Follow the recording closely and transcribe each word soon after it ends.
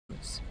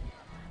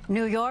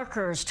New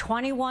Yorkers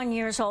 21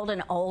 years old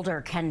and older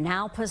can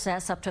now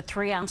possess up to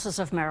 3 ounces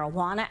of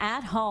marijuana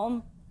at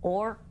home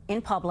or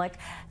in public.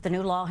 The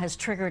new law has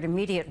triggered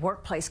immediate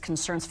workplace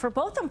concerns for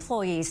both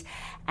employees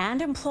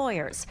and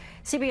employers.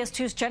 CBS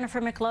 2's Jennifer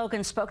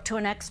McLogan spoke to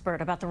an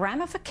expert about the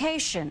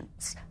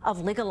ramifications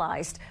of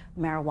legalized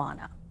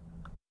marijuana.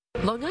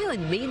 Long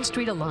Island Main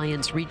Street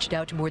Alliance reached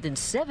out to more than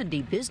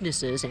 70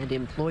 businesses and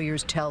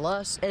employers tell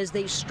us as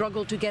they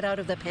struggle to get out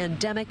of the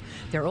pandemic,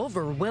 they're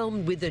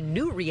overwhelmed with the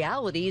new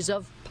realities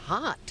of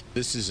pot.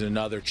 This is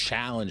another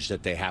challenge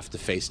that they have to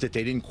face that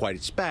they didn't quite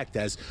expect,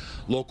 as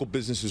local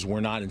businesses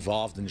were not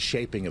involved in the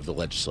shaping of the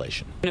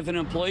legislation. If an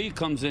employee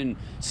comes in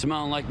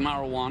smelling like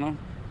marijuana,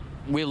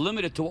 we're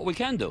limited to what we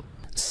can do.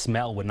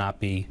 Smell would not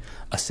be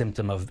a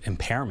symptom of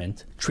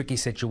impairment. Tricky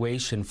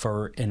situation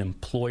for an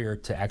employer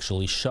to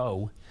actually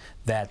show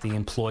that the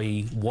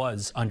employee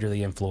was under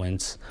the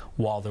influence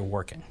while they're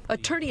working.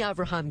 Attorney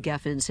Avraham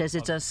Geffen says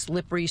it's a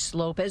slippery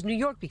slope as New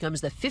York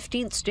becomes the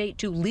 15th state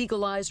to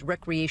legalize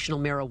recreational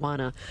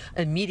marijuana,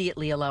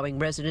 immediately allowing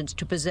residents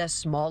to possess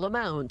small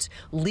amounts.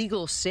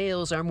 Legal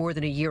sales are more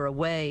than a year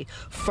away.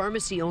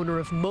 Pharmacy owner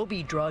of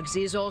Moby Drugs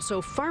is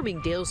also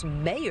Farmingdale's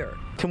mayor.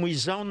 Can we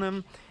zone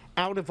them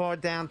out of our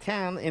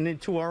downtown and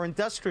into our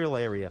industrial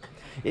area?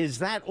 Is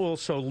that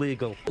also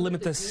legal?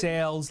 Limit the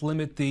sales,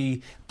 limit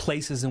the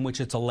places in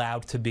which it's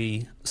allowed to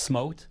be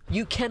smoked.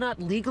 You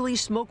cannot legally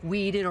smoke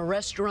weed in a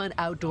restaurant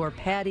outdoor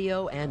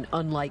patio, and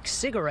unlike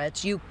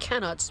cigarettes, you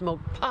cannot smoke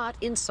pot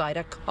inside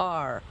a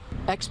car.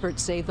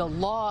 Experts say the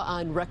law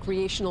on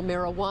recreational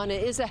marijuana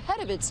is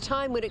ahead of its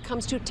time when it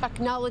comes to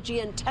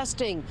technology and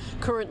testing.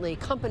 Currently,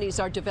 companies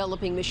are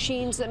developing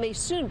machines that may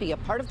soon be a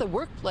part of the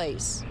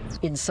workplace.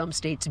 In some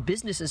states,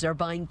 businesses are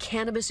buying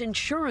cannabis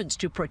insurance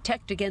to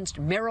protect against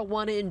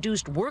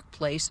marijuana-induced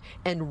workplace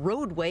and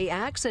roadway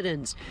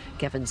accidents.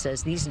 Geffen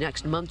says these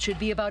next months should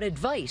be about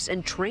advice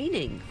and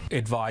training.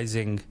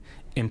 Advising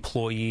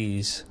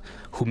employees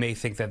who may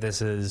think that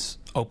this is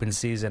open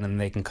season and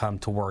they can come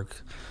to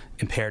work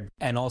impaired,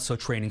 and also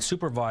training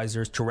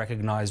supervisors to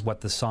recognize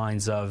what the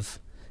signs of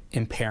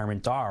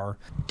impairment are.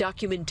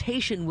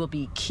 Documentation will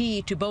be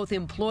key to both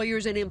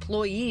employers and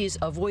employees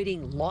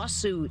avoiding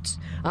lawsuits.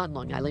 On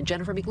Long Island,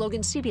 Jennifer McLogan,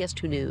 CBS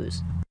 2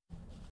 News.